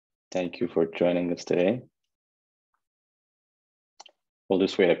Thank you for joining us today. We'll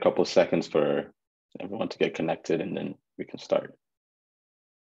just wait a couple of seconds for everyone to get connected and then we can start.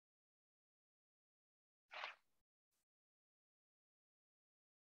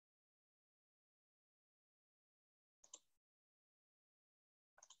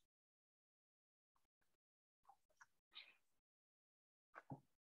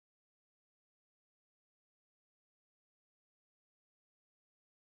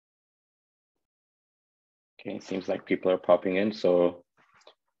 Okay, it seems like people are popping in. So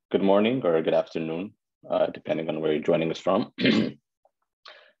good morning or good afternoon, depending on where you're joining us from.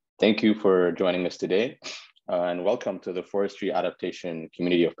 Thank you for joining us today and welcome to the Forestry Adaptation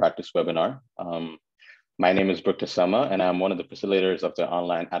Community of Practice webinar. My name is Brooke Tasama and I'm one of the facilitators of the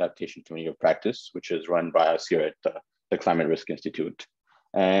online adaptation community of practice, which is run by us here at the Climate Risk Institute.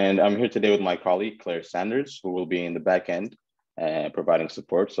 And I'm here today with my colleague, Claire Sanders, who will be in the back end providing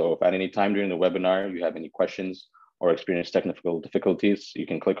support. So if at any time during the webinar you have any questions or experience technical difficulties, you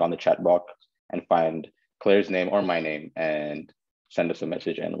can click on the chat box and find Claire's name or my name and send us a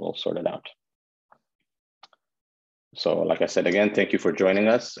message and we'll sort it out. So like I said, again, thank you for joining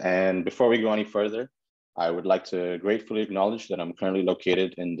us. And before we go any further, I would like to gratefully acknowledge that I'm currently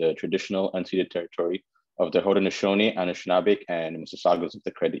located in the traditional unceded territory of the Haudenosaunee, Anishinaabe, and Mississaugas of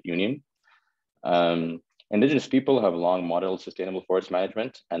the Credit Union. Indigenous people have long modeled sustainable forest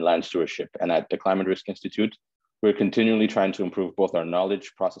management and land stewardship. And at the Climate Risk Institute, we're continually trying to improve both our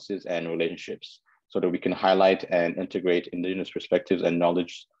knowledge, processes, and relationships so that we can highlight and integrate Indigenous perspectives and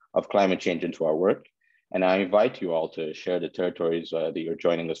knowledge of climate change into our work. And I invite you all to share the territories that you're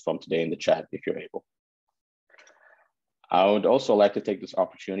joining us from today in the chat if you're able. I would also like to take this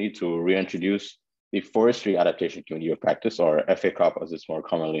opportunity to reintroduce the Forestry Adaptation Community of Practice, or FACOP as it's more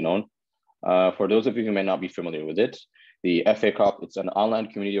commonly known. For those of you who may not be familiar with it, the FACOP, it's an online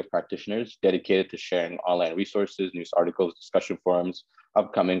community of practitioners dedicated to sharing online resources, news articles, discussion forums,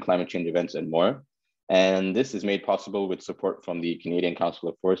 upcoming climate change events, and more. And this is made possible with support from the Canadian Council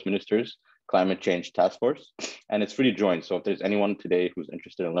of Forest Ministers Climate Change Task Force, and it's free to join. So if there's anyone today who's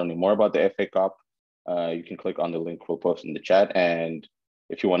interested in learning more about the FACOP, you can click on the link we'll post in the chat. And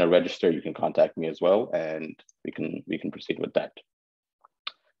if you want to register, you can contact me as well, and we can proceed with that.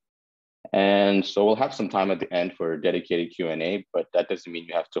 And so we'll have some time at the end for dedicated Q&A, but that doesn't mean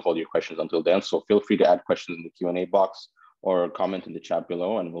you have to hold your questions until then. So feel free to add questions in the Q&A box or comment in the chat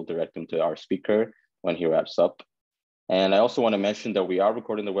below, and we'll direct them to our speaker when he wraps up. And I also want to mention that we are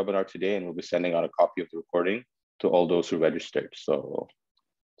recording the webinar today, and we'll be sending out a copy of the recording to all those who registered. So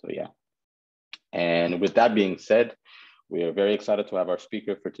yeah. And with that being said, we are very excited to have our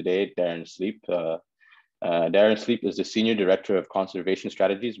speaker for today, Darren Sleep. Darren Sleep is the Senior Director of Conservation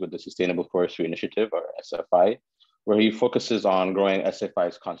Strategies with the Sustainable Forestry Initiative, or SFI, where he focuses on growing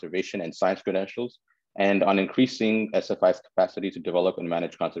SFI's conservation and science credentials and on increasing SFI's capacity to develop and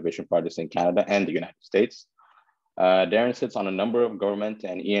manage conservation projects in Canada and the United States. Darren sits on a number of government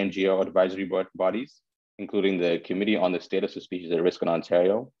and ENGO advisory bodies, including the Committee on the Status of Species at Risk in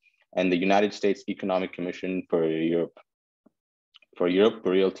Ontario and the United States Economic Commission for Europe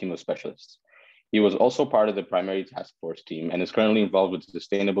Boreal Team of Specialists. He was also part of the primary task force team and is currently involved with the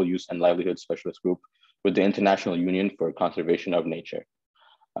Sustainable Use and Livelihood Specialist Group with the International Union for Conservation of Nature.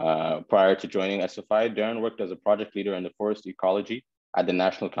 Prior to joining SFI, Darren worked as a project leader in the forest ecology at the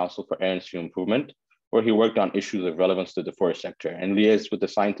National Council for Air and Stream Improvement, where he worked on issues of relevance to the forest sector and liaised with the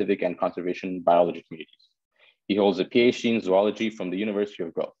scientific and conservation biology communities. He holds a PhD in zoology from the University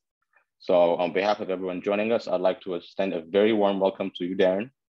of Guelph. So on behalf of everyone joining us, I'd like to extend a very warm welcome to you, Darren,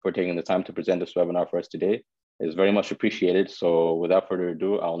 for taking the time to present this webinar for us today. It's very much appreciated. So without further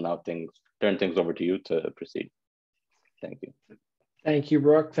ado, I'll now turn things over to you to proceed. Thank you. Thank you,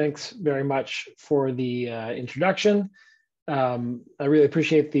 Brooke. Thanks very much for the introduction. I really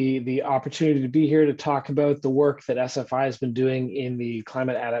appreciate the opportunity to be here to talk about the work that SFI has been doing in the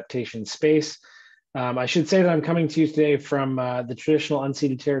climate adaptation space. I should say that I'm coming to you today from the traditional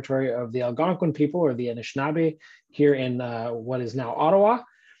unceded territory of the Algonquin people, or the Anishinaabe, here in what is now Ottawa.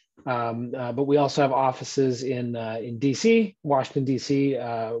 But we also have offices in DC, Washington,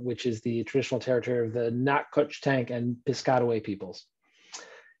 DC, which is the traditional territory of the Nat-Kutchtank and Piscataway peoples.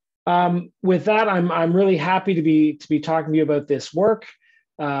 With that, I'm really happy to be talking to you about this work.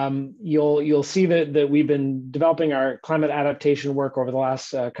 You'll see that we've been developing our climate adaptation work over the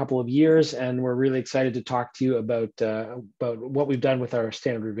last couple of years, and we're really excited to talk to you about what we've done with our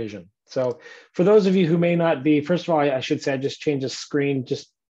standard revision. So for those of you who may not be, first of all, I should say I just changed the screen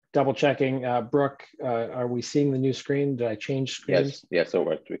just double checking. Brooke, are we seeing the new screen? Did I change screens? Yes, it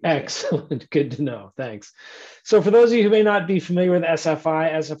worked. Excellent, good to know, thanks. So for those of you who may not be familiar with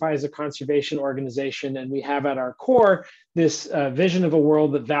SFI, SFI is a conservation organization, and we have at our core this vision of a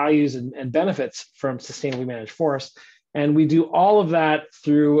world that values and benefits from sustainably managed forests. And we do all of that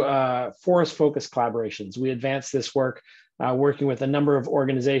through forest-focused collaborations. We advance this work working with a number of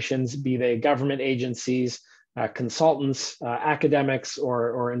organizations, be they government agencies, consultants, academics,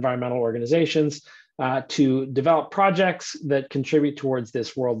 or environmental organizations, to develop projects that contribute towards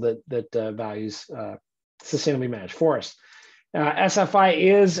this world that values sustainably managed forests. SFI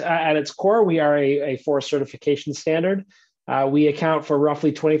is, at its core, we are a forest certification standard. We account for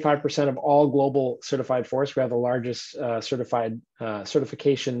roughly 25% of all global certified forests. We have the largest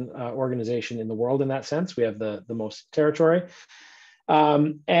certification organization in the world in that sense. We have the most territory.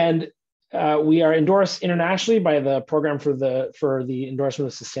 We are endorsed internationally by the Program for the Endorsement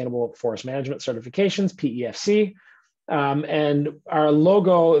of Sustainable Forest Management Certifications, PEFC. And our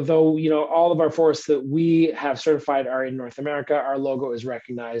logo, though all of our forests that we have certified are in North America, our logo is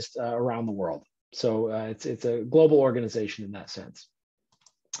recognized around the world. So it's a global organization in that sense.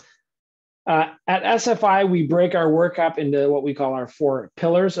 At SFI, we break our work up into what we call our 4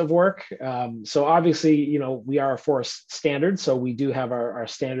 pillars of work. So obviously, we are a forest standard. So we do have our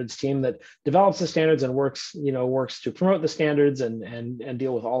standards team that develops the standards and works to promote the standards and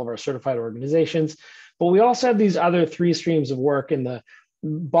deal with all of our certified organizations. But we also have these other 3 streams of work. In the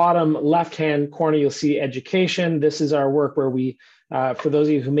bottom left-hand corner, you'll see education. This is our work where we, for those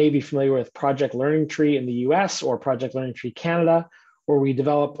of you who may be familiar with Project Learning Tree in the US or Project Learning Tree Canada, where we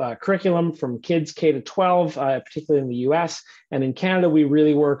develop curriculum from kids K to 12, particularly in the US. And in Canada, we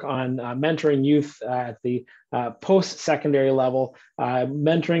really work on mentoring youth at the post-secondary level,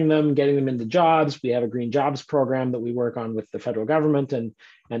 mentoring them, getting them into jobs. We have a green jobs program that we work on with the federal government and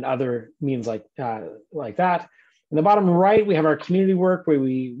other means like that. In the bottom right, we have our community work where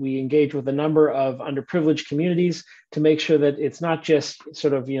we engage with a number of underprivileged communities to make sure that it's not just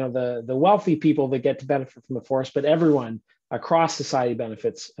sort of the wealthy people that get to benefit from the forest, but everyone across society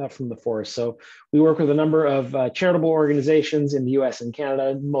benefits from the forest. So we work with a number of charitable organizations in the US and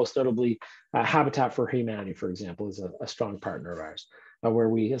Canada, most notably Habitat for Humanity, for example, is a strong partner of ours, where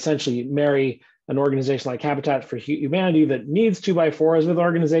we essentially marry an organization like Habitat for Humanity that needs 2x4s with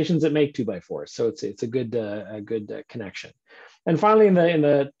organizations that make 2x4s. So it's a good connection. And finally, in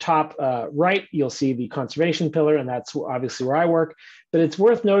the top right, you'll see the conservation pillar, and that's obviously where I work. But it's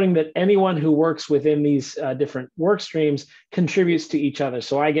worth noting that anyone who works within these different work streams contributes to each other.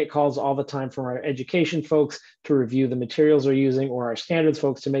 So I get calls all the time from our education folks to review the materials we're using, or our standards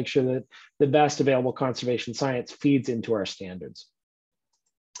folks to make sure that the best available conservation science feeds into our standards.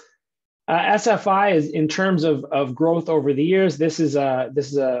 SFI is, in terms of growth over the years, this is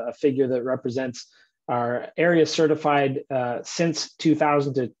a figure that represents our area certified since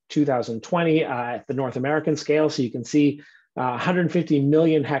 2000 to 2020 at the North American scale. So you can see 150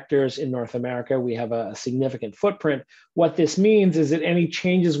 million hectares in North America. We have a significant footprint. What this means is that any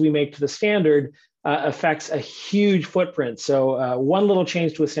changes we make to the standard affects a huge footprint. So one little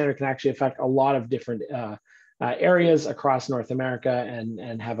change to a standard can actually affect a lot of different areas across North America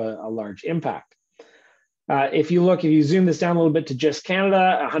and have a large impact. If you zoom this down a little bit to just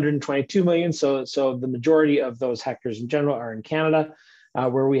Canada, 122 million. So the majority of those hectares in general are in Canada,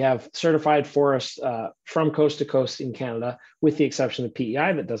 where we have certified forests from coast to coast in Canada, with the exception of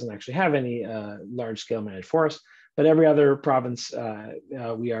PEI that doesn't actually have any large scale managed forests, but every other province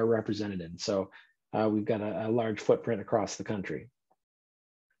we are represented in. So we've got a large footprint across the country.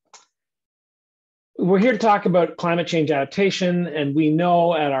 We're here to talk about climate change adaptation, and we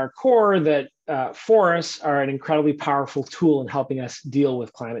know at our core that forests are an incredibly powerful tool in helping us deal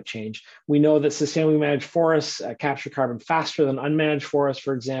with climate change. We know that sustainably managed forests capture carbon faster than unmanaged forests,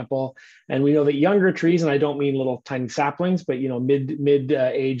 for example, and we know that younger trees, and I don't mean little tiny saplings, but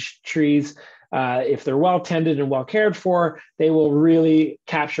mid-age trees, if they're well tended and well cared for, they will really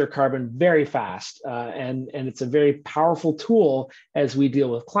capture carbon very fast, and it's a very powerful tool as we deal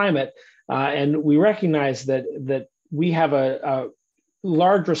with climate. And we recognize that we have a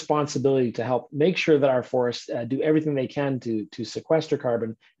large responsibility to help make sure that our forests do everything they can to sequester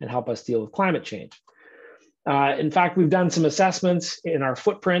carbon and help us deal with climate change. In fact, we've done some assessments in our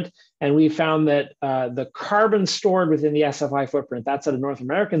footprint, and we found that the carbon stored within the SFI footprint, that's at a North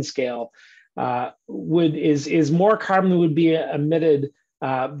American scale, is more carbon that would be emitted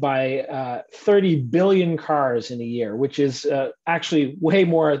by 30 billion cars in a year, which is actually way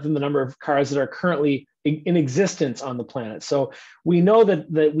more than the number of cars that are currently in existence on the planet. So we know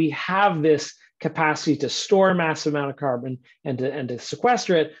that we have this capacity to store a massive amount of carbon and to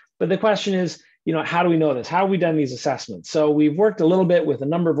sequester it. But the question is, how do we know this? How have we done these assessments? So we've worked a little bit with a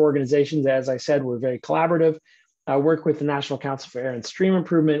number of organizations. As I said, we're very collaborative. Worked with the National Council for Air and Stream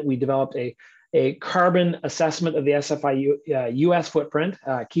Improvement. We developed a carbon assessment of the SFI US footprint,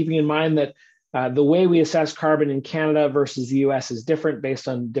 keeping in mind that the way we assess carbon in Canada versus the US is different based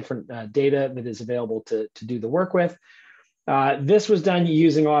on different data that is available to do the work with. This was done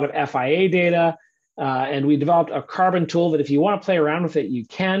using a lot of FIA data, and we developed a carbon tool that if you want to play around with it, you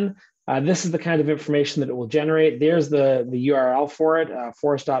can. This is the kind of information that it will generate. There's the URL for it,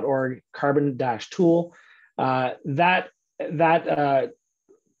 forest.org carbon-tool. That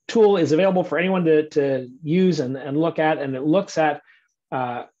tool is available for anyone to use and look at, and it looks at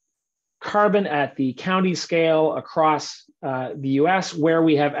carbon at the county scale across the US where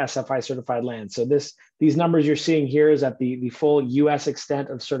we have SFI certified land. So these numbers you're seeing here is at the full US extent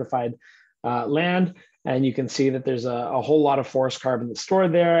of certified land. And you can see that there's a whole lot of forest carbon that's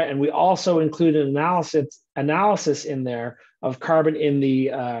stored there. And we also include an analysis in there of carbon in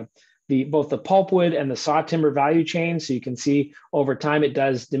both the pulpwood and the saw timber value chain. So you can see over time it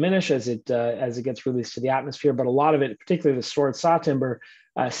does diminish as it gets released to the atmosphere, but a lot of it, particularly the stored saw timber,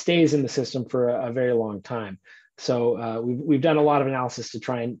 stays in the system for a very long time. So we've done a lot of analysis to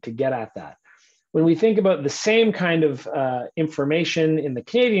try and to get at that. When we think about the same kind of information in the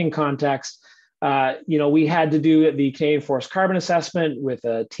Canadian context, we had to do the Canadian Forest Carbon Assessment with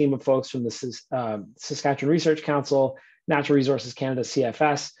a team of folks from the Saskatchewan Research Council, Natural Resources Canada,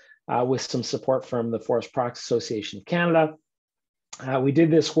 CFS, with some support from the Forest Products Association of Canada. We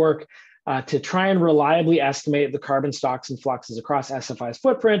did this work to try and reliably estimate the carbon stocks and fluxes across SFI's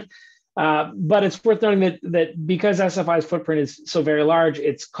footprint. But it's worth noting that because SFI's footprint is so very large,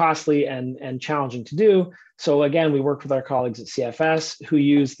 it's costly and challenging to do. So again, we worked with our colleagues at CFS who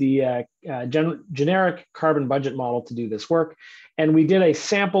use the generic carbon budget model to do this work. And we did a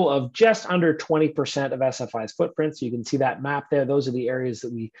sample of just under 20% of SFI's footprint. So you can see that map there. Those are the areas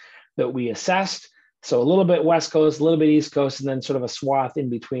that we assessed. So a little bit West Coast, a little bit East Coast, and then sort of a swath in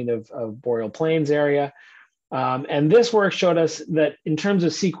between of Boreal Plains area. And this work showed us that in terms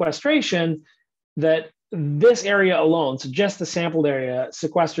of sequestration, that this area alone, so just the sampled area,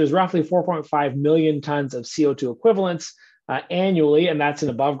 sequesters roughly 4.5 million tons of CO2 equivalents annually, and that's an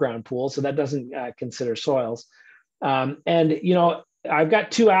above ground pool, so that doesn't consider soils. And I've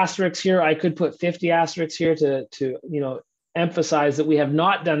got 2 asterisks here. I could put 50 asterisks here to emphasize that we have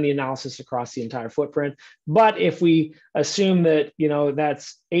not done the analysis across the entire footprint. But if we assume that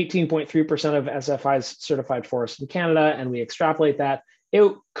that's 18.3% of SFI's certified forests in Canada, and we extrapolate that,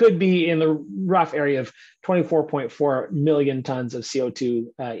 it could be in the rough area of 24.4 million tons of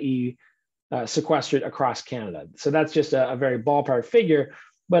CO2 sequestered across Canada. So that's just a very ballpark figure.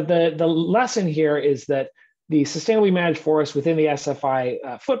 But the lesson here is that the sustainably managed forest within the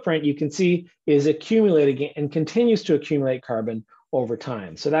SFI footprint, you can see, is accumulating and continues to accumulate carbon over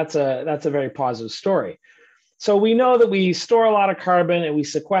time. So that's a very positive story. So we know that we store a lot of carbon and we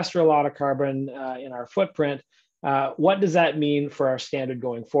sequester a lot of carbon in our footprint. What does that mean for our standard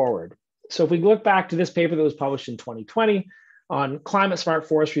going forward? So if we look back to this paper that was published in 2020 on climate smart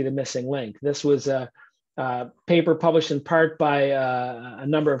forestry, the missing link. This was a paper published in part by a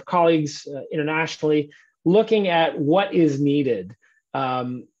number of colleagues internationally, looking at what is needed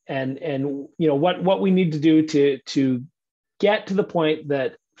and what we need to do to get to the point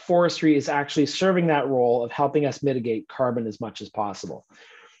that forestry is actually serving that role of helping us mitigate carbon as much as possible.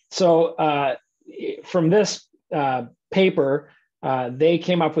 So from this paper, they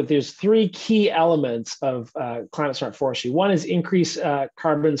came up with there's 3 key elements of climate smart forestry. One is increase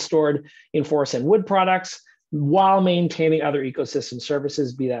carbon stored in forests and wood products, while maintaining other ecosystem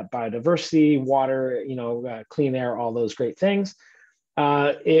services, be that biodiversity, water, clean air, all those great things.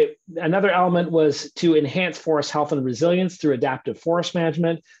 Another element was to enhance forest health and resilience through adaptive forest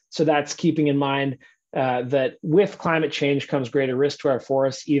management. So that's keeping in mind that with climate change comes greater risk to our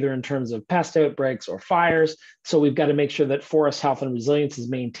forests, either in terms of pest outbreaks or fires. So we've got to make sure that forest health and resilience is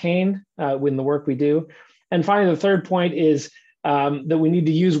maintained in the work we do. And finally, the third point is that we need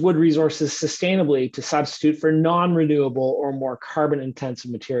to use wood resources sustainably to substitute for non-renewable or more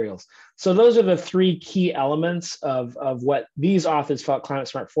carbon-intensive materials. So those are the 3 key elements of what these authors felt climate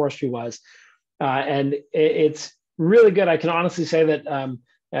smart forestry was. And it's really good. I can honestly say that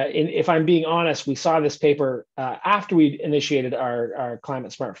if I'm being honest, we saw this paper after we initiated our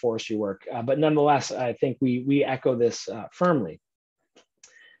climate smart forestry work, but nonetheless, I think we echo this firmly.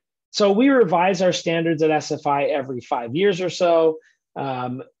 So we revise our standards at SFI every 5 years or so.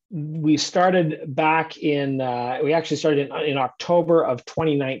 we started back in, we actually started in October of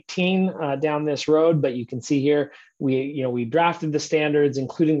 2019 down this road, but you can see here, we drafted the standards,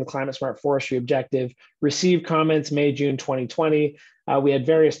 including the Climate Smart Forestry objective, received comments May, June 2020. We had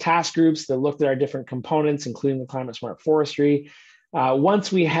various task groups that looked at our different components, including the Climate Smart Forestry.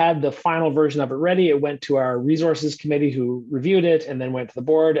 Once we had the final version of it ready, it went to our resources committee who reviewed it and then went to the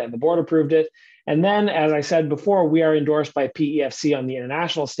board, and the board approved it. And then, as I said before, we are endorsed by PEFC on the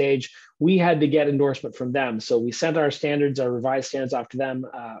international stage. We had to get endorsement from them. So we sent our standards, our revised standards off to them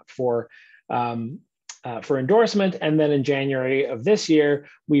for endorsement. And then in January of this year,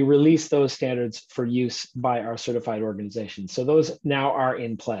 we released those standards for use by our certified organizations. So those now are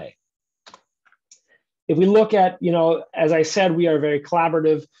in play. If we look at, as I said, we are very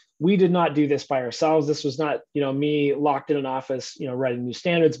collaborative. We did not do this by ourselves. This was not, me locked in an office, writing new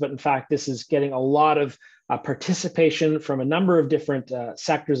standards, but in fact, this is getting a lot of participation from a number of different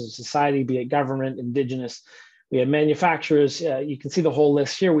sectors of society, be it government, indigenous. We had manufacturers. You can see the whole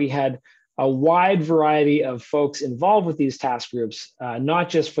list here. We had a wide variety of folks involved with these task groups, not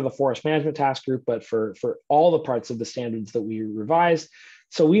just for the forest management task group, but for all the parts of the standards that we revised.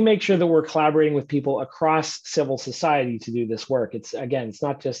 So we make sure that we're collaborating with people across civil society to do this work. It's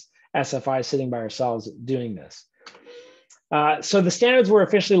not just SFI sitting by ourselves doing this. So the standards were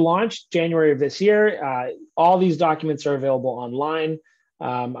officially launched January of this year. All these documents are available online.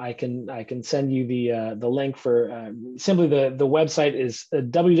 I can send you the link for simply the website is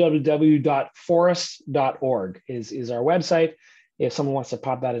www.forest.org is our website. If someone wants to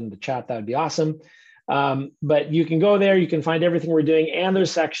pop that into the chat, that would be awesome. But you can go there, you can find everything we're doing, and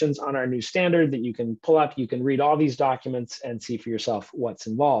there's sections on our new standard that you can pull up. You can read all these documents and see for yourself what's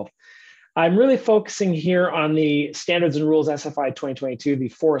involved. I'm really focusing here on the standards and rules SFI 2022, the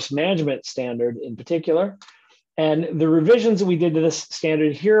forest management standard in particular. And the revisions that we did to this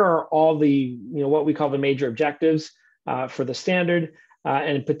standard, here are all the, what we call the major objectives for the standard.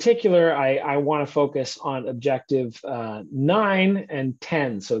 And in particular, I want to focus on objective 9 and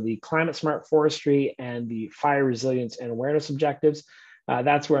 10. So the climate smart forestry and the fire resilience and awareness objectives.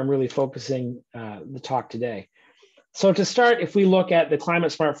 That's where I'm really focusing the talk today. So to start, if we look at the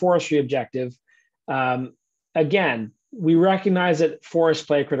climate smart forestry objective, again, we recognize that forests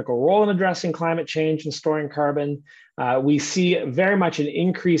play a critical role in addressing climate change and storing carbon. We see very much an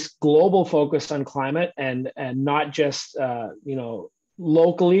increased global focus on climate and not just,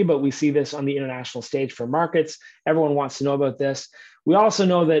 locally, but we see this on the international stage for markets. Everyone wants to know about this. We also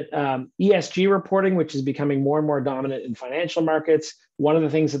know that ESG reporting, which is becoming more and more dominant in financial markets, one of the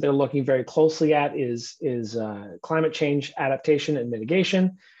things that they're looking very closely at is climate change adaptation and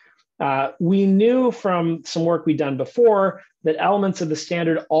mitigation. We knew from some work we'd done before that elements of the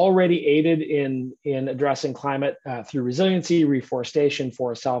standard already aided in addressing climate through resiliency, reforestation,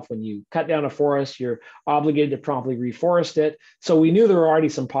 forest health. When you cut down a forest, you're obligated to promptly reforest it. So we knew there were already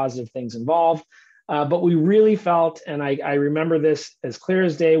some positive things involved, but we really felt, and I remember this as clear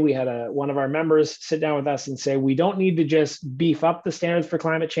as day, we had one of our members sit down with us and say, we don't need to just beef up the standards for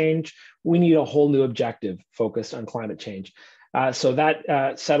climate change. We need a whole new objective focused on climate change. So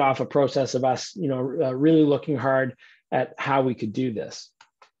that set off a process of us, really looking hard at how we could do this.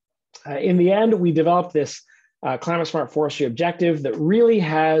 In the end, we developed this Climate Smart Forestry objective that really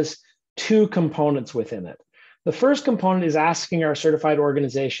has two components within it. The first component is asking our certified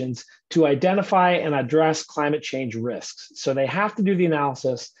organizations to identify and address climate change risks. So they have to do the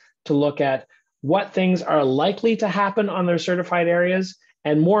analysis to look at what things are likely to happen on their certified areas,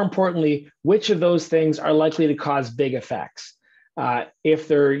 and more importantly, which of those things are likely to cause big effects. If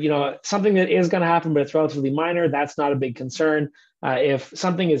they're, something that is going to happen, but it's relatively minor, that's not a big concern. If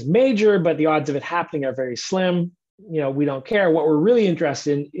something is major, but the odds of it happening are very slim, we don't care. What we're really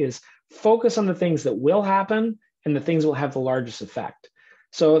interested in is focus on the things that will happen and the things that will have the largest effect.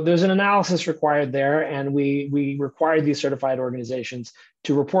 So there's an analysis required there, and we required these certified organizations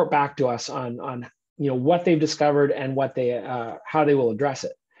to report back to us on what they've discovered and what how they will address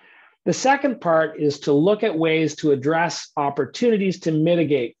it. The second part is to look at ways to address opportunities to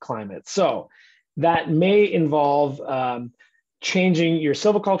mitigate climate. So that may involve changing your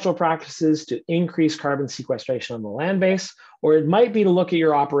silvicultural practices to increase carbon sequestration on the land base, or it might be to look at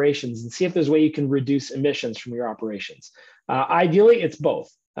your operations and see if there's a way you can reduce emissions from your operations. Ideally, it's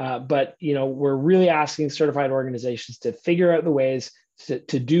both, but we're really asking certified organizations to figure out the ways to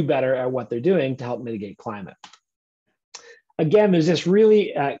do better at what they're doing to help mitigate climate. Again, there's this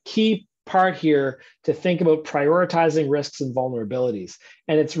really key part here to think about prioritizing risks and vulnerabilities.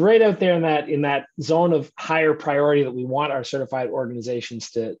 And it's right out there in that zone of higher priority that we want our certified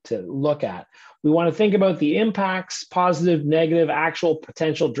organizations to look at. We want to think about the impacts, positive, negative, actual,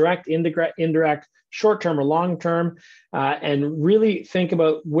 potential, direct, indirect, short-term or long-term, and really think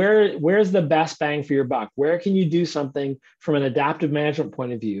about where's the best bang for your buck? Where can you do something from an adaptive management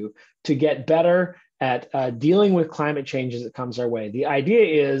point of view to get better at dealing with climate change as it comes our way? The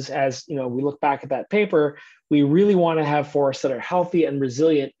idea is, as we look back at that paper, we really want to have forests that are healthy and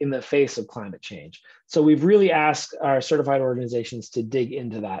resilient in the face of climate change. So we've really asked our certified organizations to dig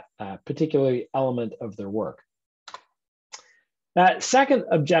into that particular element of their work. That second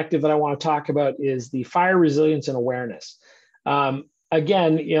objective that I want to talk about is the fire resilience and awareness.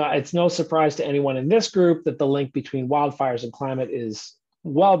 Again, it's no surprise to anyone in this group that the link between wildfires and climate is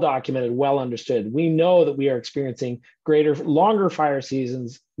well documented, well understood. We know that we are experiencing longer fire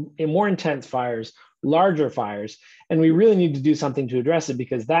seasons, more intense fires, larger fires, and we really need to do something to address it,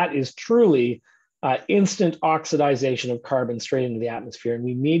 because that is truly instant oxidization of carbon straight into the atmosphere. And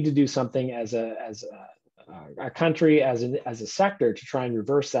we need to do something as a country, as a sector, to try and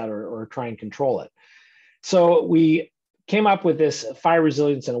reverse that or try and control it. So we came up with this fire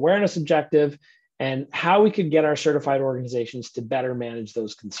resilience and awareness objective, and how we could get our certified organizations to better manage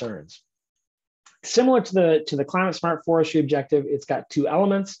those concerns. Similar to the Climate Smart Forestry objective, it's got two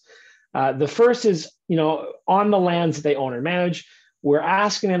elements. The first is, on the lands that they own or manage, we're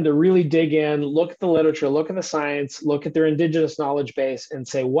asking them to really dig in, look at the literature, look at the science, look at their indigenous knowledge base, and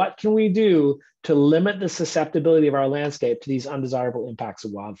say, what can we do to limit the susceptibility of our landscape to these undesirable impacts of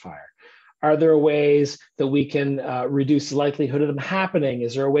wildfire? Are there ways that we can reduce the likelihood of them happening?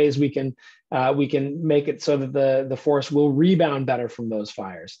 Is there ways we can make it so that the forest will rebound better from those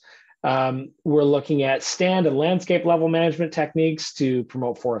fires? We're looking at stand and landscape level management techniques to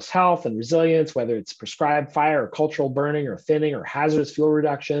promote forest health and resilience, whether it's prescribed fire or cultural burning or thinning or hazardous fuel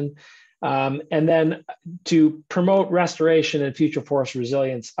reduction. And then to promote restoration and future forest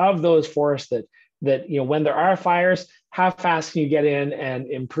resilience of those forests that when there are fires, how fast can you get in and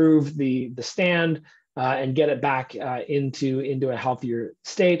improve the stand and get it back into a healthier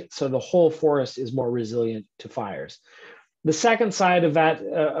state, so the whole forest is more resilient to fires. The second side of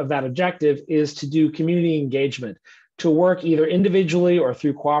that objective is to do community engagement, to work either individually or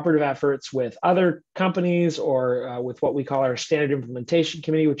through cooperative efforts with other companies or with what we call our standard implementation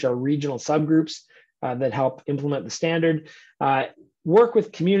committee, which are regional subgroups that help implement the standard. Work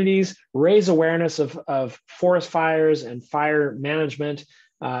with communities, raise awareness of forest fires and fire management,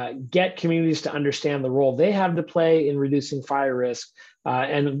 get communities to understand the role they have to play in reducing fire risk,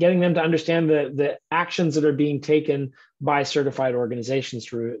 and getting them to understand the actions that are being taken by certified organizations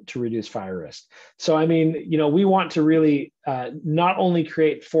to reduce fire risk. So, we want to really not only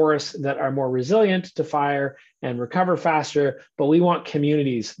create forests that are more resilient to fire and recover faster, but we want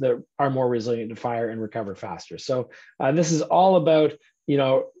communities that are more resilient to fire and recover faster. So this is all about,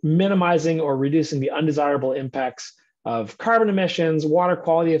 minimizing or reducing the undesirable impacts of carbon emissions, water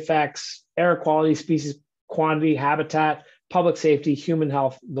quality effects, air quality, species quantity, habitat, public safety, human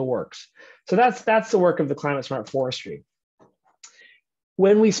health, the works. So that's the work of the Climate Smart Forestry.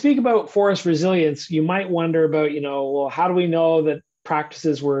 When we speak about forest resilience, you might wonder about, well, how do we know that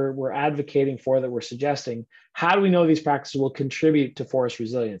practices we're advocating for, that we're suggesting, how do we know these practices will contribute to forest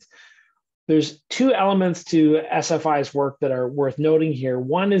resilience? There's two elements to SFI's work that are worth noting here.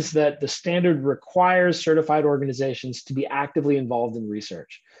 One is that the standard requires certified organizations to be actively involved in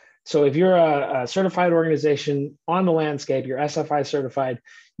research. So if you're a certified organization on the landscape, you're SFI certified,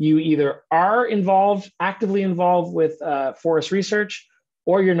 you either are actively involved with forest research,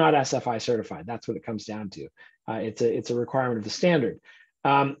 or you're not SFI certified. That's what it comes down to. It's a requirement of the standard.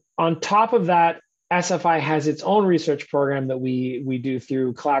 On top of that, SFI has its own research program that we do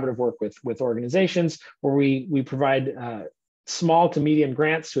through collaborative work with organizations, where we provide small to medium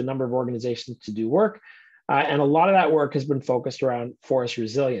grants to a number of organizations to do work. And a lot of that work has been focused around forest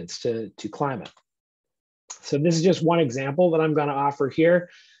resilience to climate. So this is just one example that I'm going to offer here.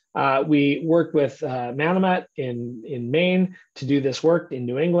 We worked with Manomet in Maine to do this work in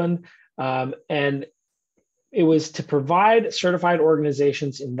New England. And it was to provide certified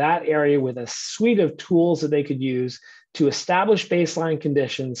organizations in that area with a suite of tools that they could use to establish baseline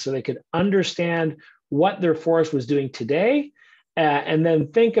conditions so they could understand what their forest was doing today, and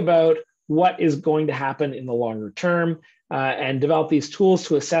then think about what is going to happen in the longer term, and develop these tools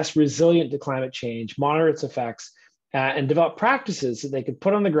to assess resilience to climate change, monitor its effects, and develop practices that they could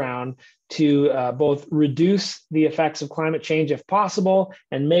put on the ground to both reduce the effects of climate change if possible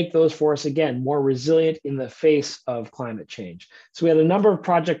and make those forests, again, more resilient in the face of climate change. So we had a number of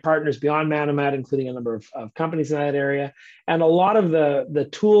project partners beyond Manomet, including a number of companies in that area. And a lot of the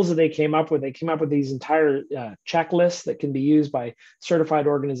tools that they came up with these entire checklists that can be used by certified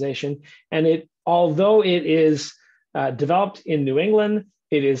organization. And although it is developed in New England,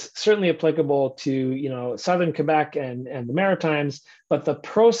 it is certainly applicable to southern Quebec and the Maritimes, but the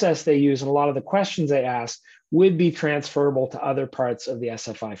process they use and a lot of the questions they ask would be transferable to other parts of the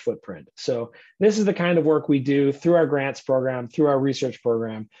SFI footprint. So this is the kind of work we do through our grants program, through our research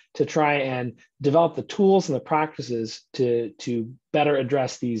program, to try and develop the tools and the practices to better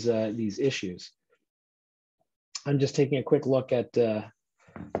address these issues. I'm just taking a quick look at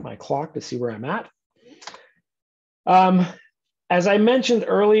my clock to see where I'm at. As I mentioned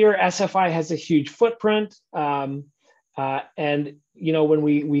earlier, SFI has a huge footprint, and when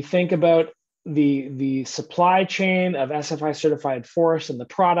we think about the supply chain of SFI certified forests and the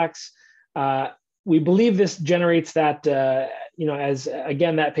products, we believe this generates that as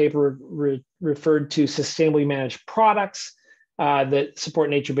again that paper referred to sustainably managed products that support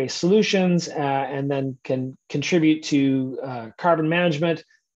nature-based solutions and then can contribute to carbon management,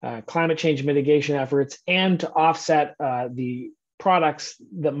 climate change mitigation efforts, and to offset the products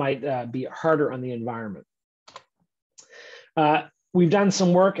that might be harder on the environment. We've done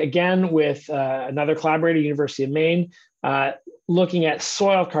some work again with another collaborator, University of Maine, looking at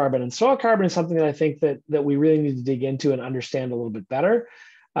soil carbon. And soil carbon is something that I think that we really need to dig into and understand a little bit better.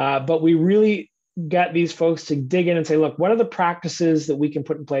 But we really got these folks to dig in and say, look, what are the practices that we can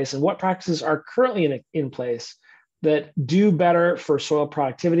put in place and what practices are currently in place that do better for soil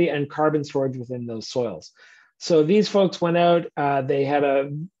productivity and carbon storage within those soils? So these folks went out, they had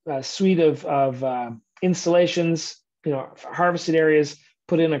a suite of installations, harvested areas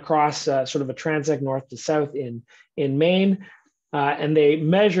put in across sort of a transect north to south in Maine, and they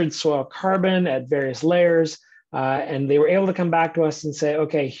measured soil carbon at various layers, and they were able to come back to us and say,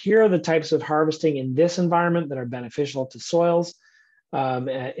 okay, here are the types of harvesting in this environment that are beneficial to soils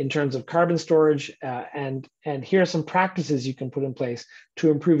in terms of carbon storage, and here are some practices you can put in place to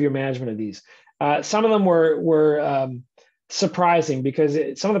improve your management of these. Some of them were surprising because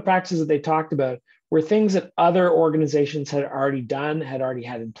some of the practices that they talked about were things that other organizations had already done, had already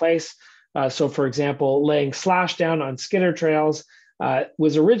had in place. So for example, laying slash down on skidder trails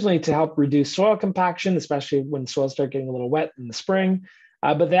was originally to help reduce soil compaction, especially when soils start getting a little wet in the spring.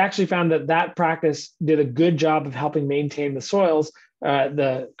 But they actually found that practice did a good job of helping maintain the soils,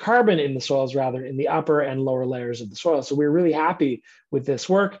 the carbon in the soils rather, in the upper and lower layers of the soil. So we're really happy with this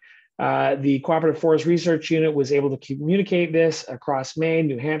work. The Cooperative Forest Research Unit was able to communicate this across Maine,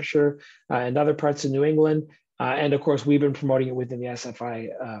 New Hampshire, and other parts of New England. And of course, we've been promoting it within the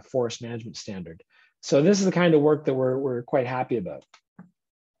SFI Forest Management Standard. So this is the kind of work that we're quite happy about.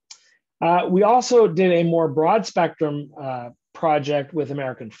 We also did a more broad spectrum project with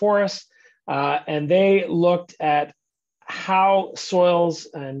American Forests, and they looked at how soils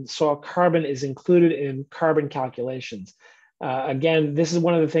and soil carbon is included in carbon calculations. Again, this is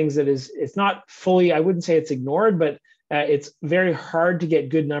one of the things that it's not fully, I wouldn't say it's ignored, but it's very hard to get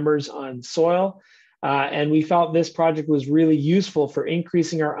good numbers on soil. And we felt this project was really useful for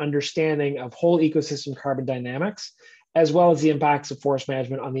increasing our understanding of whole ecosystem carbon dynamics, as well as the impacts of forest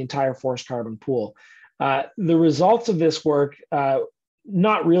management on the entire forest carbon pool. The results of this work,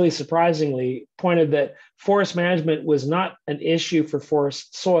 not really surprisingly, pointed that forest management was not an issue for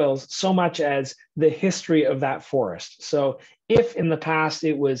forest soils so much as the history of that forest. So if in the past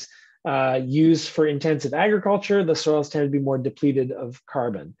it was used for intensive agriculture, the soils tended to be more depleted of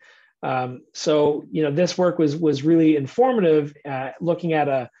carbon. So this work was really informative, looking at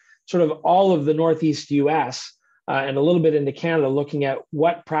a sort of all of the Northeast US and a little bit into Canada, looking at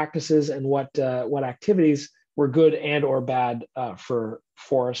what practices and what activities were good and or bad for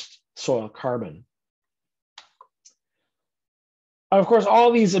forest soil carbon. Of course,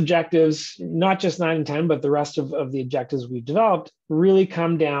 all these objectives, not just 9 and 10, but the rest of the objectives we've developed, really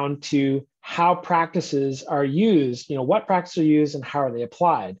come down to how practices are used, what practices are used and how are they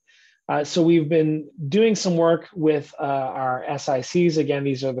applied. So we've been doing some work with our SICs. Again,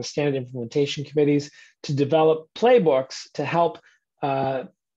 these are the standard implementation committees, to develop playbooks to help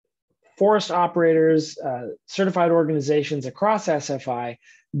forest operators, certified organizations across SFI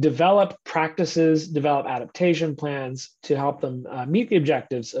develop practices, develop adaptation plans to help them meet the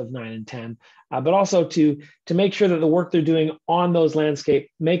objectives of 9 and 10, but also to make sure that the work they're doing on those landscape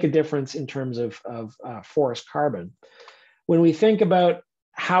make a difference in terms of forest carbon. When we think about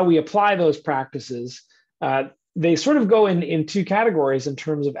how we apply those practices, they sort of go in two categories in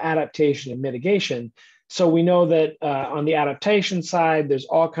terms of adaptation and mitigation. So we know that on the adaptation side, there's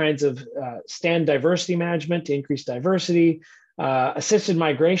all kinds of stand diversity management to increase diversity. Assisted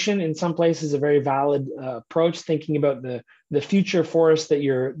migration in some places a very valid approach, thinking about the future forest that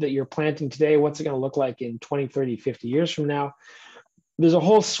you're planting today. What's it going to look like in 20, 30, 50 years from now? There's a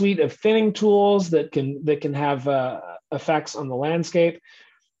whole suite of thinning tools that can have effects on the landscape.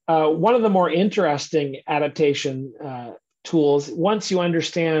 One of the more interesting adaptation tools, once you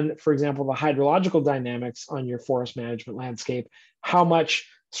understand, for example, the hydrological dynamics on your forest management landscape, how much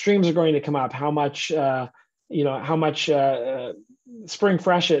streams are going to come up, how much spring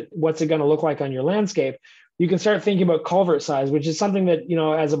freshet, what's it going to look like on your landscape, you can start thinking about culvert size, which is something that,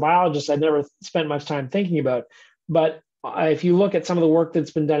 as a biologist, I'd never spent much time thinking about. But if you look at some of the work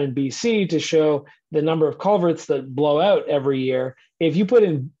that's been done in BC to show the number of culverts that blow out every year, if you put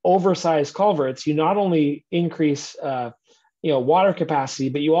in oversized culverts, you not only increase water capacity,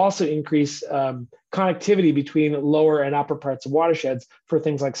 but you also increase connectivity between lower and upper parts of watersheds for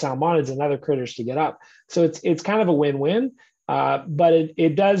things like salmonids and other critters to get up. So it's kind of a win-win, but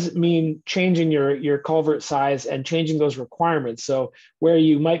it does mean changing your culvert size and changing those requirements. So where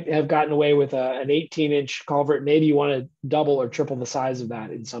you might have gotten away with an 18-inch culvert, maybe you want to double or triple the size of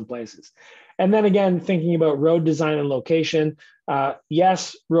that in some places. And then again, thinking about road design and location.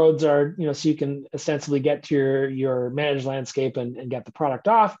 Yes, roads are, so you can ostensibly get to your managed landscape and get the product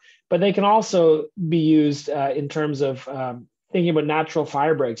off, but they can also be used in terms of thinking about natural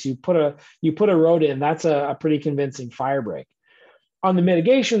fire breaks. You put a road in, that's a pretty convincing fire break. On the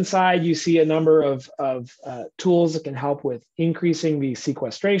mitigation side, you see a number of tools that can help with increasing the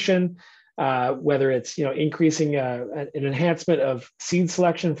sequestration, whether it's increasing an enhancement of seed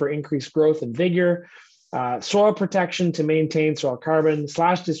selection for increased growth and vigor, soil protection to maintain soil carbon,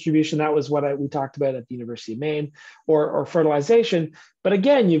 slash distribution, that was what we talked about at the University of Maine, or fertilization. But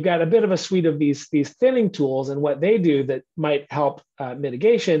again, you've got a bit of a suite of these thinning tools and what they do that might help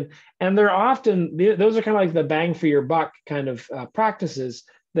mitigation. And they're often, those are kind of like the bang for your buck kind of practices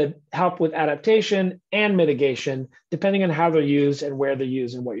that help with adaptation and mitigation, depending on how they're used and where they're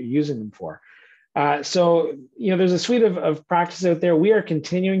used and what you're using them for. So, there's a suite of practices out there. We are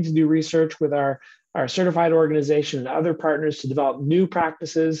continuing to do research with our certified organization and other partners to develop new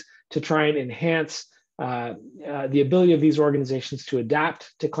practices to try and enhance the ability of these organizations to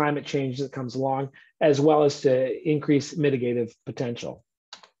adapt to climate change that comes along, as well as to increase mitigative potential.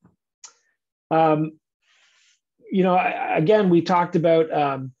 Again, we talked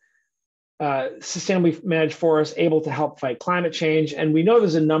about sustainably managed forests able to help fight climate change, and we know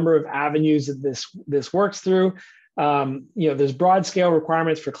there's a number of avenues that this works through. There's broad scale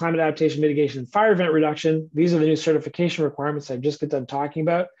requirements for climate adaptation, mitigation, and fire event reduction. These are the new certification requirements I've just got done talking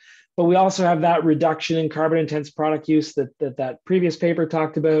about. But we also have that reduction in carbon intense product use that previous paper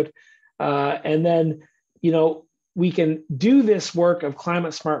talked about. And then, we can do this work of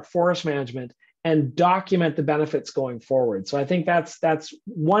climate smart forest management and document the benefits going forward. So I think that's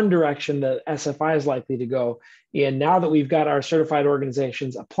one direction that SFI is likely to go in. Now that we've got our certified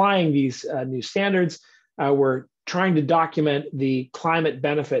organizations applying these new standards, we're trying to document the climate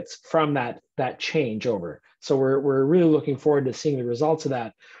benefits from that changeover. So we're really looking forward to seeing the results of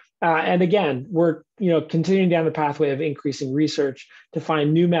that. And again, we're continuing down the pathway of increasing research to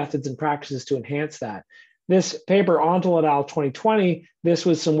find new methods and practices to enhance that. This paper, Ontel et al. 2020, this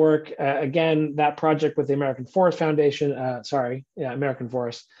was some work, again, that project with the American Forest Foundation, American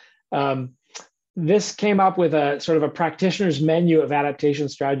Forest. This came up with a sort of a practitioner's menu of adaptation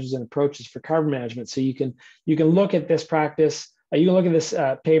strategies and approaches for carbon management. So you can look at this practice, you can look at this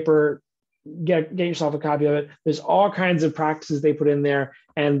paper, get yourself a copy of it. There's all kinds of practices they put in there,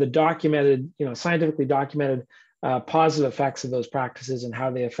 and the documented, scientifically documented positive effects of those practices and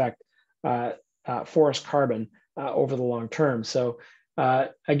how they affect forest carbon over the long term. So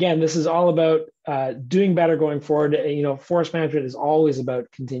again, this is all about doing better going forward. Forest management is always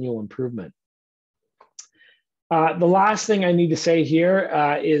about continual improvement. The last thing I need to say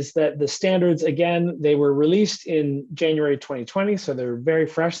here is that the standards, again, they were released in January 2020, so they're very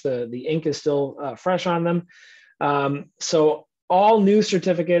fresh. The ink is still fresh on them. So all new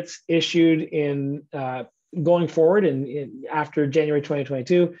certificates issued in going forward and after January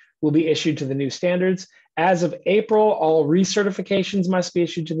 2022 will be issued to the new standards. As of April, all recertifications must be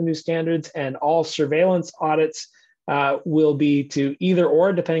issued to the new standards, and all surveillance audits will be to either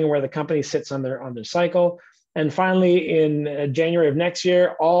or, depending on where the company sits on their cycle. And finally, in January of next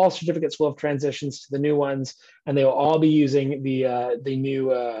year, all certificates will have transitions to the new ones, and they will all be using the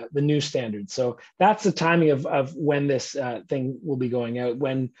new standards. So that's the timing of when this thing will be going out.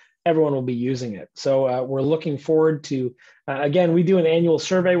 When everyone will be using it. So we're looking forward to, again, we do an annual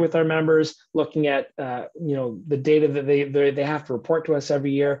survey with our members looking at, the data that they have to report to us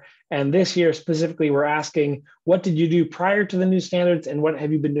every year. And this year specifically, we're asking, what did you do prior to the new standards and what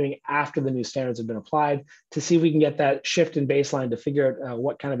have you been doing after the new standards have been applied, to see if we can get that shift in baseline to figure out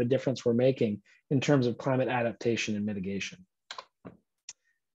what kind of a difference we're making in terms of climate adaptation and mitigation.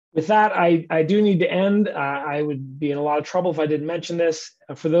 With that, I do need to end. I would be in a lot of trouble if I didn't mention this.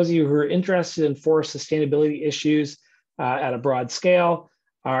 For those of you who are interested in forest sustainability issues at a broad scale,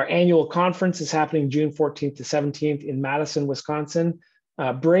 our annual conference is happening June 14th to 17th in Madison, Wisconsin.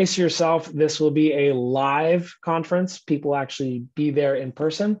 Brace yourself. This will be a live conference. People will actually be there in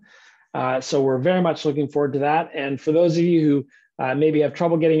person. So we're very much looking forward to that. And for those of you who maybe have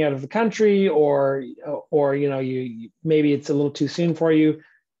trouble getting out of the country, or maybe it's a little too soon for you,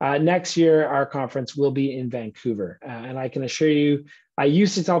 next year, our conference will be in Vancouver. And I can assure you, I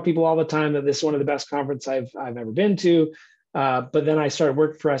used to tell people all the time that this is one of the best conferences I've ever been to. But then I started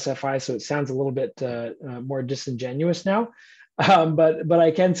working for SFI, so it sounds a little bit more disingenuous now. But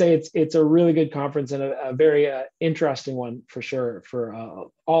I can say it's a really good conference and a very interesting one for sure for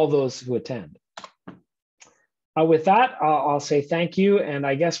all those who attend. With that, I'll say thank you. And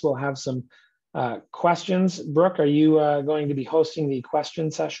I guess we'll have some questions. Brooke, are you going to be hosting the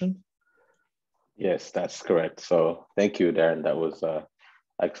question session? Yes, that's correct. So thank you, Darren. That was an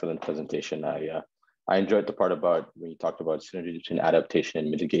excellent presentation. I enjoyed the part about when you talked about synergy between adaptation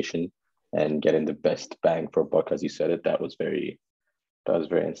and mitigation and getting the best bang for buck, as you said it. That was very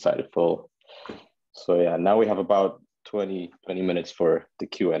insightful. So yeah, now we have about 20 minutes for the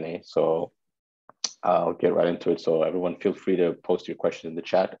Q&A. So I'll get right into it. So everyone feel free to post your questions in the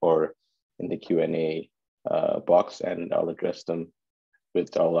chat or in the Q&A box, and I'll address them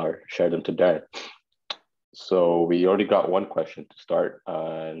share them to Darren. So we already got one question to start,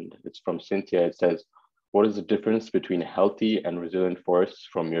 and it's from Cynthia. It says, what is the difference between healthy and resilient forests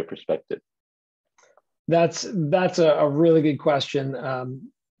from your perspective? That's a really good question.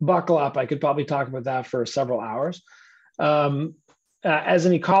 Buckle up, I could probably talk about that for several hours. As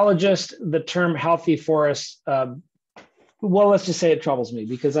an ecologist, the term healthy forests, well, let's just say it troubles me,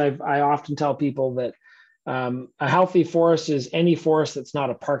 because I often tell people that a healthy forest is any forest that's not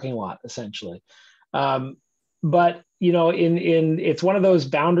a parking lot, essentially. But it's one of those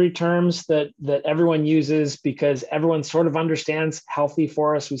boundary terms that everyone uses because everyone sort of understands healthy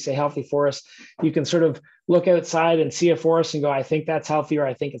forests. We say healthy forest. You can sort of look outside and see a forest and go, I think that's healthy, or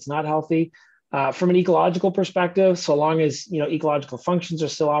I think it's not healthy. From an ecological perspective, so long as ecological functions are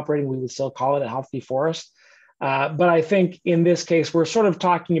still operating, we would still call it a healthy forest. But I think in this case, we're sort of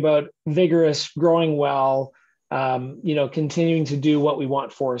talking about vigorous, growing well, continuing to do what we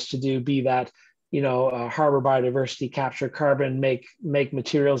want forests to do, be that, harbor biodiversity, capture carbon, make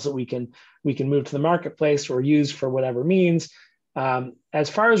materials that we can move to the marketplace or use for whatever means. As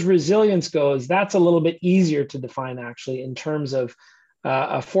far as resilience goes, that's a little bit easier to define, actually, in terms of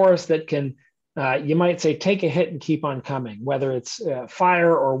a forest that can, you might say, take a hit and keep on coming, whether it's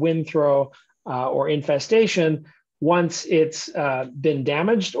fire or wind throw, or infestation. Once it's been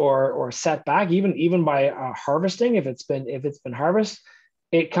damaged or set back, even by harvesting, if it's been harvested,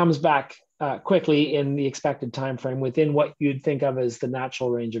 it comes back quickly in the expected time frame within what you'd think of as the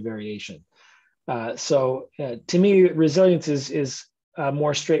natural range of variation. So to me, resilience is a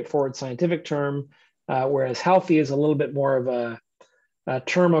more straightforward scientific term, whereas healthy is a little bit more of a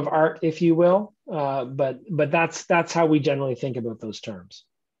term of art, if you will. But that's how we generally think about those terms.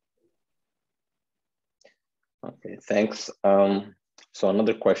 Okay, thanks. So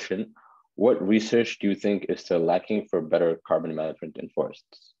another question, what research do you think is still lacking for better carbon management in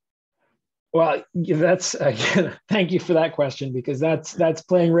forests? Well, that's again, thank you for that question, because that's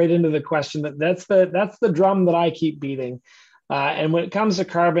playing right into the question that's the drum that I keep beating. And when it comes to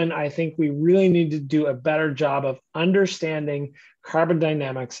carbon, I think we really need to do a better job of understanding carbon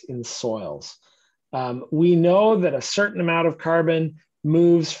dynamics in soils. We know that a certain amount of carbon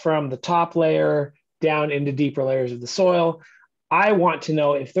moves from the top layer down into deeper layers of the soil. I want to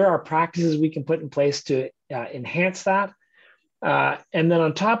know if there are practices we can put in place to enhance that. And then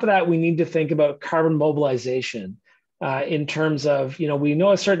on top of that, we need to think about carbon mobilization in terms of, we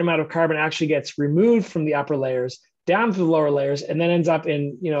know a certain amount of carbon actually gets removed from the upper layers down to the lower layers, and then ends up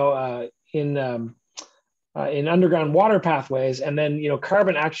in underground water pathways. And then,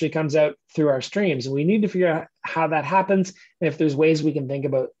 carbon actually comes out through our streams. And we need to figure out how that happens, and if there's ways we can think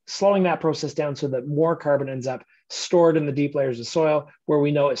about slowing that process down so that more carbon ends up stored in the deep layers of soil where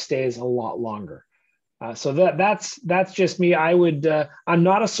we know it stays a lot longer. So that's just me. I'm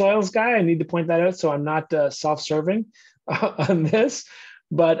not a soils guy. I need to point that out. So I'm not self-serving on this,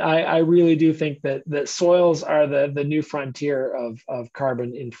 but I really do think that soils are the new frontier of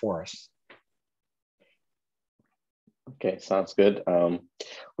carbon in forests. Okay, sounds good.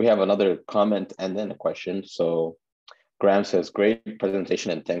 We have another comment and then a question. So Graham says, great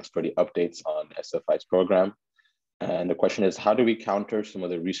presentation and thanks for the updates on SFI's program. And the question is, how do we counter some of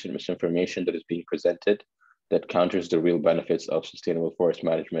the recent misinformation that is being presented that counters the real benefits of sustainable forest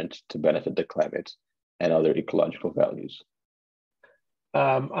management to benefit the climate and other ecological values?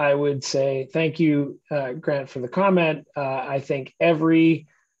 I would say thank you, Grant, for the comment. I think every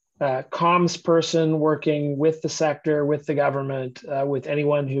comms person working with the sector, with the government, with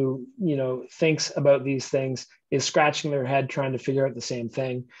anyone who thinks about these things is scratching their head trying to figure out the same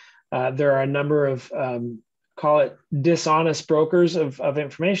thing. There are a number of call it dishonest brokers of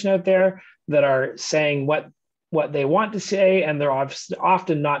information out there that are saying what they want to say, and they're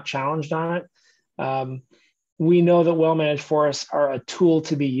often not challenged on it. We know that well-managed forests are a tool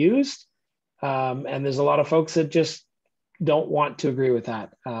to be used, and there's a lot of folks that just don't want to agree with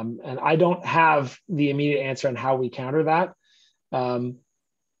that. And I don't have the immediate answer on how we counter that,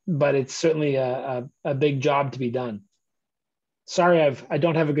 but it's certainly a big job to be done. Sorry, I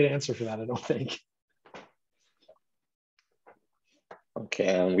don't have a good answer for that, I don't think. Okay,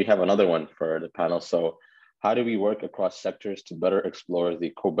 and we have another one for the panel. So how do we work across sectors to better explore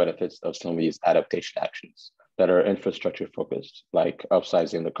the co-benefits of some of these adaptation actions that are infrastructure focused, like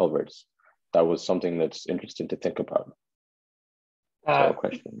upsizing the culverts? That was something that's interesting to think about.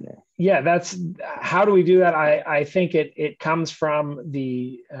 Question. Yeah, that's how do we do that? I think it comes from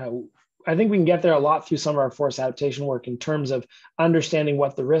I think we can get there a lot through some of our forest adaptation work in terms of understanding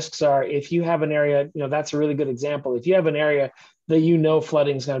what the risks are. If you have an area, that's a really good example. If you have an area that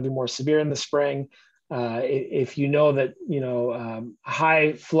flooding is going to be more severe in the spring, if you know that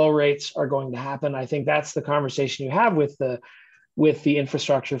high flow rates are going to happen, I think that's the conversation you have with the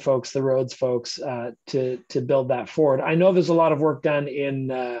infrastructure folks, the roads folks, to build that forward. I know there's a lot of work done in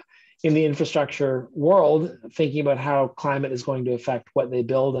the infrastructure world, thinking about how climate is going to affect what they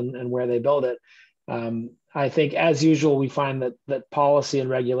build and where they build it. I think, as usual, we find that policy and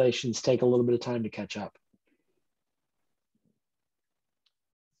regulations take a little bit of time to catch up.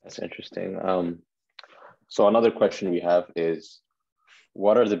 That's interesting. So another question we have is,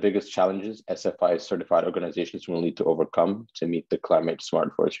 what are the biggest challenges SFI certified organizations will need to overcome to meet the climate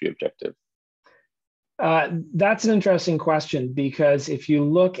smart forestry objective? That's an interesting question, because if you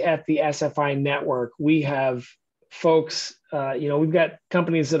look at the SFI network, we have folks, we've got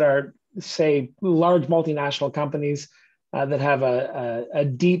companies that are, say, large multinational companies that have a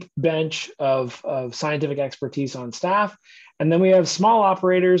deep bench of scientific expertise on staff. And then we have small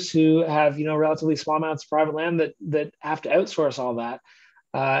operators who have, relatively small amounts of private land that have to outsource all that.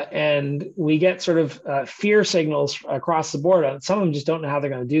 And we get sort of fear signals across the board. Some of them just don't know how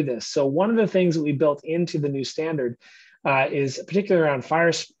they're going to do this. So one of the things that we built into the new standard is particularly around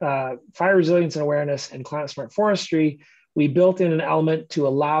fire resilience and awareness and climate smart forestry. We built in an element to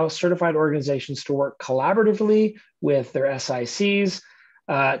allow certified organizations to work collaboratively with their SICs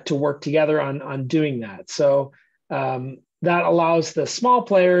to work together on doing that. So that allows the small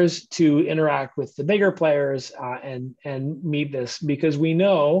players to interact with the bigger players and meet this, because we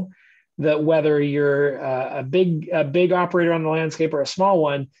know that whether you're a big operator on the landscape or a small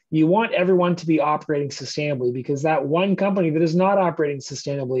one, you want everyone to be operating sustainably, because that one company that is not operating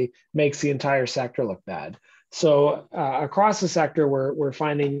sustainably makes the entire sector look bad. So across the sector, we're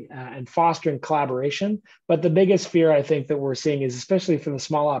finding and fostering collaboration. But the biggest fear I think that we're seeing is, especially for the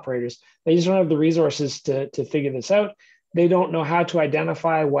small operators, they just don't have the resources to figure this out. They don't know how to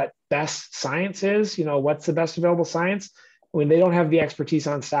identify what best science is, what's the best available science, when they don't have the expertise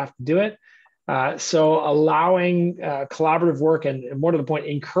on staff to do it. So allowing collaborative work and, more to the point,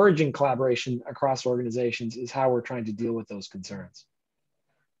 encouraging collaboration across organizations is how we're trying to deal with those concerns.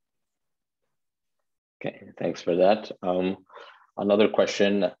 Okay, thanks for that. Another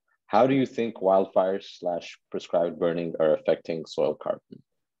question, how do you think wildfires / prescribed burning are affecting soil carbon?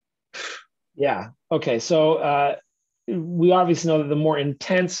 Yeah, okay, so we obviously know that the more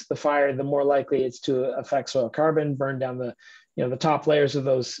intense the fire, the more likely it's to affect soil carbon, burn down the top layers of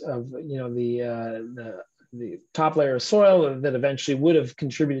the top layer of soil that eventually would have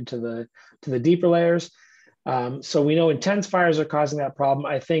contributed to the deeper layers. So we know intense fires are causing that problem.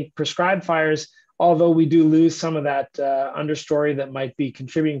 I think prescribed fires, although we do lose some of that understory that might be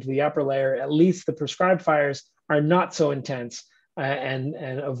contributing to the upper layer, at least the prescribed fires are not so intense and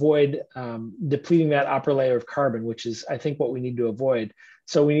avoid depleting that upper layer of carbon, which is, I think, what we need to avoid.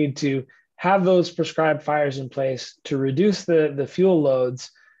 So we need to have those prescribed fires in place to reduce the fuel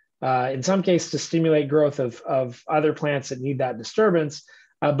loads, in some cases to stimulate growth of other plants that need that disturbance,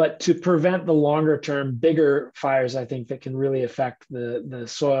 But to prevent the longer term, bigger fires, I think that can really affect the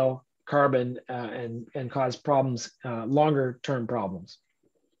soil carbon and cause problems, longer term problems.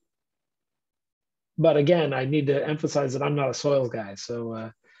 But again, I need to emphasize that I'm not a soils guy.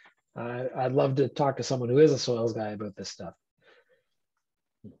 So I'd love to talk to someone who is a soils guy about this stuff.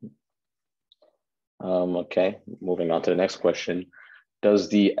 Okay, moving on to the next question. Does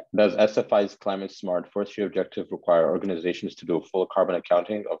SFI's climate smart forestry objective require organizations to do a full carbon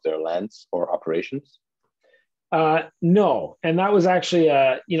accounting of their lands or operations? No, and that was actually,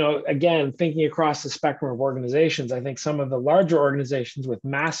 again, thinking across the spectrum of organizations, I think some of the larger organizations with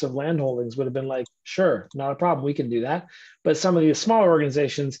massive land holdings would have been like, sure, not a problem, we can do that. But some of the smaller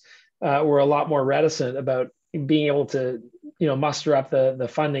organizations were a lot more reticent about being able to, muster up the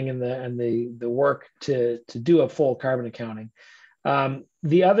funding and the work to do a full carbon accounting.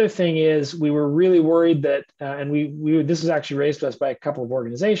 The other thing is we were really worried that, and this was actually raised to us by a couple of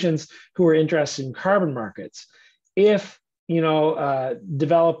organizations who were interested in carbon markets. If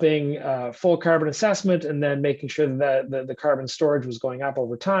developing full carbon assessment and then making sure that the carbon storage was going up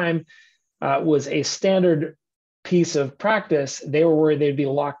over time was a standard piece of practice, they were worried they'd be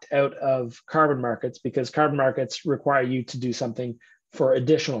locked out of carbon markets because carbon markets require you to do something for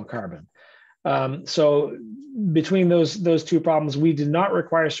additional carbon. So between those two problems, we did not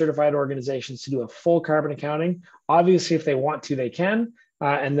require certified organizations to do a full carbon accounting. Obviously, if they want to, they can,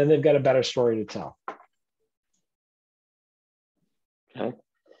 and then they've got a better story to tell. Okay.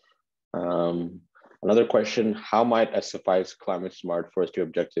 Another question, how might SFI's climate smart forestry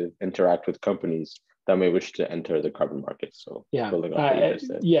objective interact with companies that may wish to enter the carbon market? So yeah,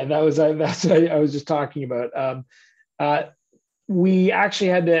 that's what I was just talking about. We actually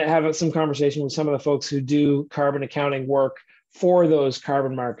had to have some conversation with some of the folks who do carbon accounting work for those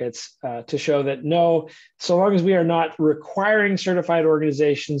carbon markets to show that no, so long as we are not requiring certified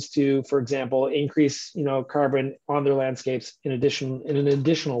organizations to, for example, increase carbon on their landscapes in an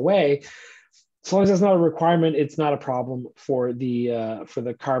additional way, as long as that's not a requirement, it's not a problem for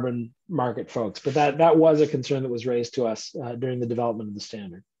the carbon market folks. But that was a concern that was raised to us during the development of the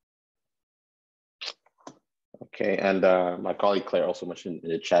standard. Okay, and my colleague Claire also mentioned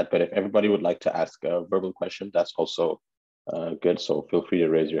in the chat, but if everybody would like to ask a verbal question, that's also good. So feel free to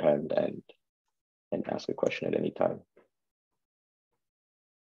raise your hand and ask a question at any time.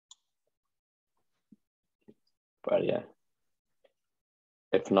 But yeah,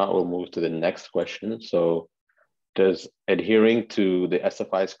 if not, we'll move to the next question. So does adhering to the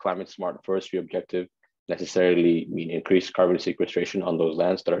SFI's climate smart forestry objective necessarily mean increased carbon sequestration on those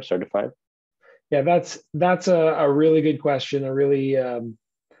lands that are certified? Yeah, that's a really good question, a really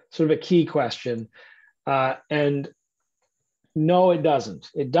sort of a key question. And no, it doesn't.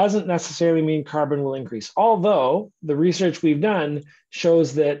 It doesn't necessarily mean carbon will increase, although the research we've done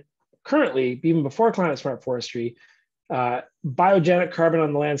shows that currently, even before climate smart forestry, biogenic carbon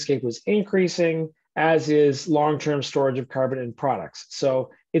on the landscape was increasing, as is long-term storage of carbon in products.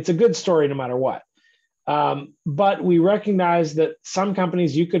 So it's a good story no matter what. But we recognize that some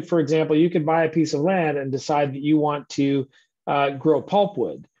companies, for example, you could buy a piece of land and decide that you want to grow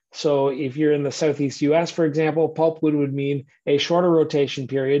pulpwood. So if you're in the Southeast US, for example, pulpwood would mean a shorter rotation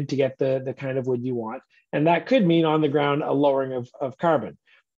period to get the kind of wood you want. And that could mean on the ground a lowering of carbon.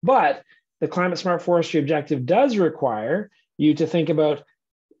 But the climate smart forestry objective does require you to think about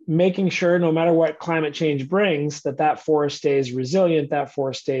making sure no matter what climate change brings, that forest stays resilient, that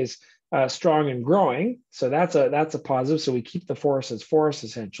forest stays strong and growing. So that's a positive. So we keep the forest as forest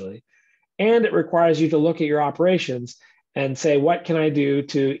essentially. And it requires you to look at your operations and say, what can I do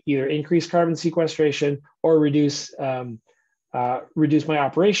to either increase carbon sequestration or reduce my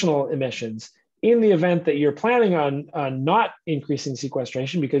operational emissions in the event that you're planning on not increasing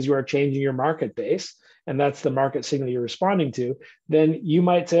sequestration because you are changing your market base, and that's the market signal you're responding to, then you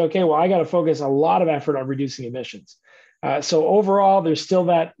might say, okay, well, I got to focus a lot of effort on reducing emissions. So overall, there's still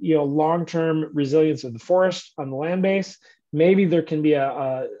that long-term resilience of the forest on the land base. Maybe there can be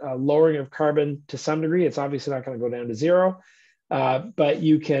a lowering of carbon to some degree. It's obviously not going to go down to zero, but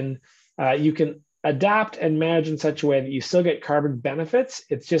you can adapt and manage in such a way that you still get carbon benefits.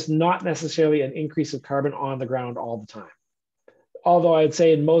 It's just not necessarily an increase of carbon on the ground all the time. Although I'd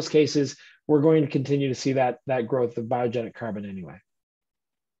say in most cases, we're going to continue to see that growth of biogenic carbon anyway.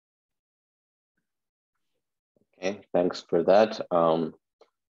 Okay, thanks for that.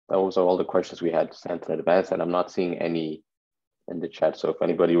 Those are all the questions we had sent in advance, and I'm not seeing any in the chat. So if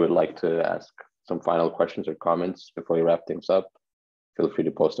anybody would like to ask some final questions or comments before we wrap things up, feel free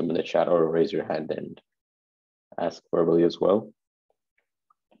to post them in the chat or raise your hand and ask verbally as well.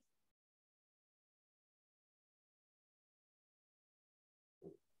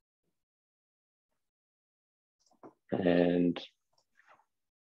 And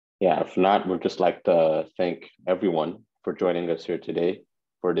yeah, if not, we'd just like to thank everyone for joining us here today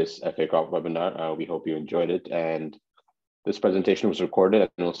for this FA Crop webinar. We hope you enjoyed it. And this presentation was recorded and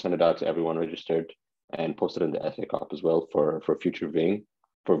we'll send it out to everyone registered and posted in the FA Crop as well for future viewing.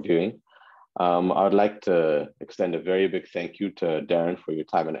 I would like to extend a very big thank you to Darren for your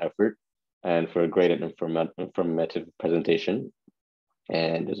time and effort and for a great and informative presentation.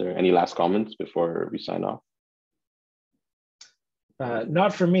 And is there any last comments before we sign off?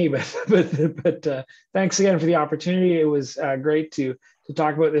 Not for me, but thanks again for the opportunity. It was great to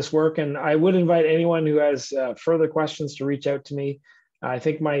talk about this work, and I would invite anyone who has further questions to reach out to me. I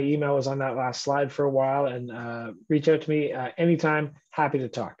think my email was on that last slide for a while, and reach out to me anytime. Happy to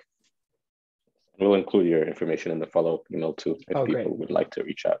talk. We'll include your information in the follow-up email too, if people great. would like to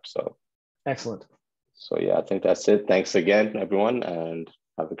reach out. So excellent. So yeah, I think that's it. Thanks again, everyone, and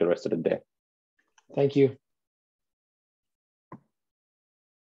have a good rest of the day. Thank you.